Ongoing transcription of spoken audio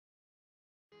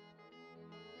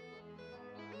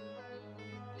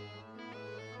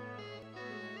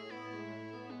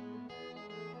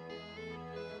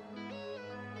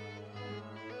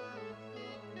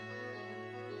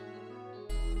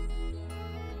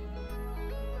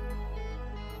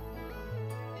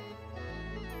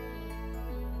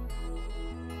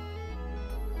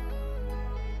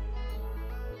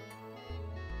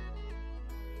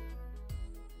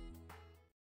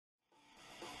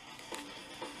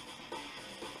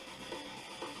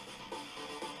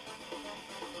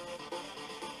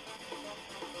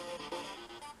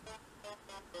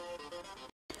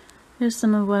Here's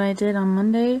some of what I did on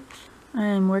Monday. I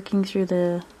am working through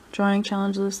the drawing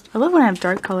challenge list. I love when I have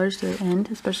dark colors to the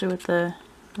end, especially with the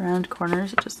round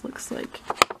corners. It just looks like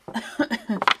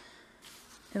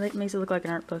it makes it look like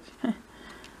an art book.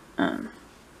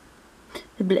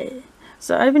 Bleh.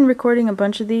 So I've been recording a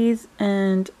bunch of these,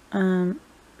 and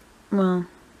well,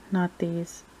 not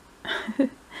these,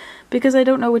 because I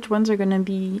don't know which ones are going to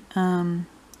be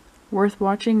worth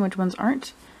watching, which ones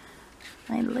aren't.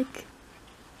 I like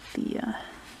the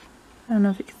I don't know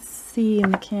if you can see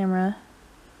in the camera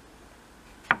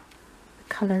the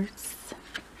colors.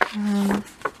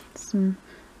 Some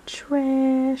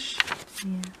trash,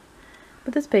 yeah,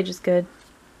 but this page is good.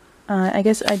 I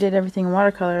guess I did everything in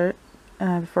watercolor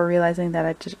before realizing that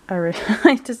I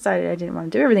decided I didn't want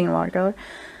to do everything in watercolor,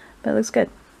 but it looks good.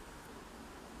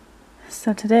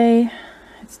 So today,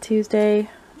 it's Tuesday,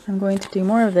 I'm going to do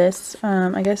more of this.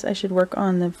 I guess I should work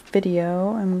on the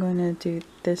video. I'm going to do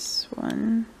this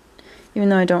one, even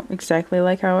though I don't exactly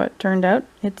like how it turned out.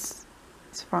 It's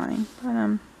fine,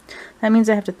 but that means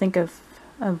I have to think of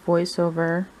a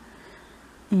voiceover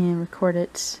and record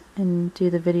it and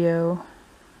do the video,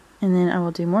 and then I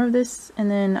will do more of this. And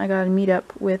then I gotta meet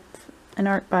up with an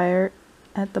art buyer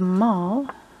at the mall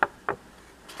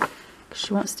because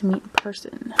she wants to meet in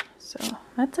person, so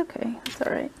that's okay, that's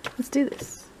alright. Let's do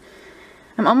this.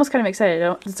 I'm almost kind of excited.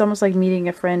 It's almost like meeting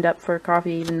a friend up for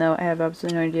coffee, even though I have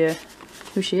absolutely no idea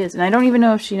who she is, and I don't even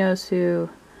know if she knows who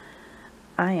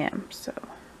I am, so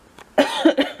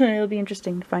it'll be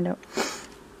interesting to find out.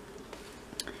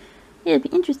 It'll be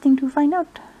interesting to find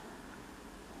out.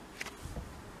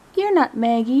 You're not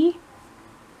Maggie.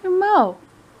 You're Mo.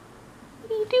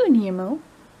 What are you doing here, Mo?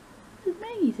 This is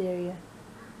Maggie's area.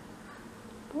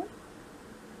 Boy.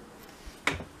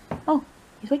 Oh,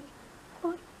 he's awake.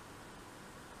 Boy.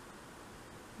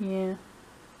 Yeah.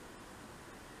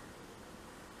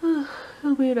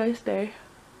 It'll be a nice day.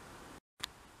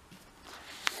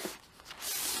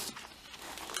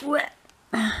 What?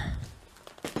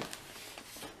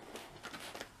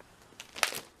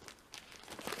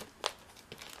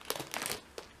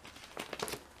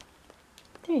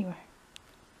 There you are.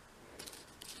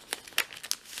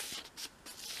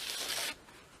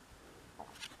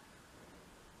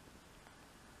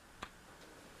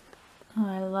 Oh,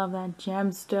 I love that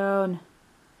gemstone.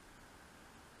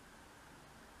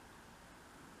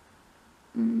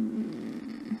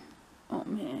 Oh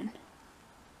man.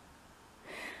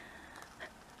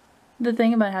 The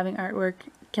thing about having artwork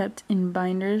kept in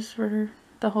binders for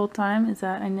the whole time is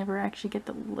that I never actually get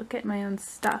to look at my own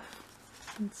stuff.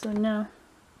 And so now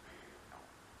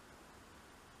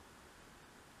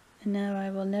I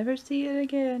will never see it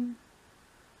again.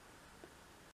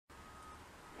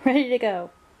 Ready to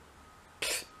go.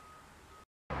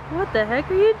 What the heck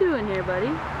are you doing here,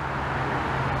 buddy?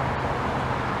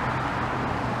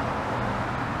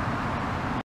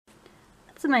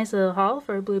 That's a nice little haul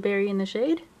for a blueberry in the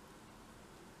shade.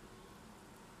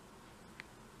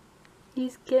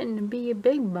 He's getting to be a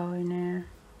big boy now.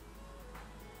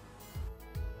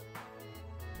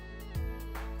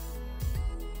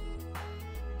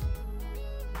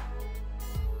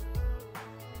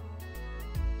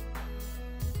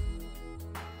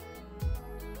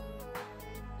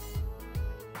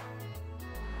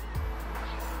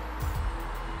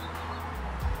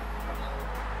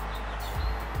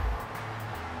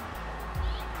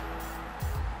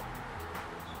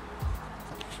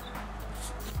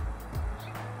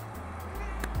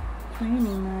 It's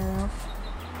raining, Milo.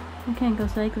 You can't go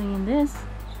cycling in this.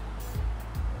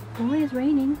 Boy, it's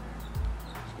raining.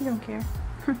 She don't care.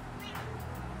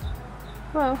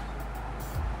 Whoa.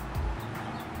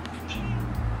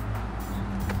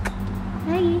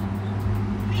 Maggie.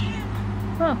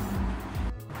 Whoa.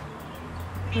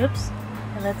 Oops.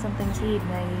 I let something seed,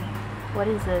 Maggie. What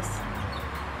is this?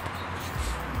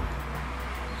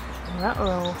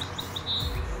 Ruh-roh.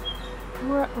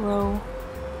 Ruh-roh.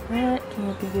 That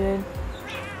can't be good.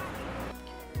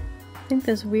 I think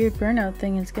this weird burnout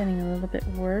thing is getting a little bit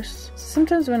worse.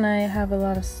 Sometimes when I have a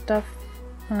lot of stuff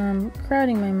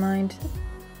crowding my mind,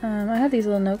 I have these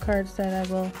little note cards that I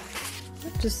will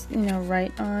just,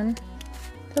 write on.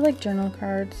 They're like journal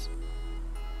cards.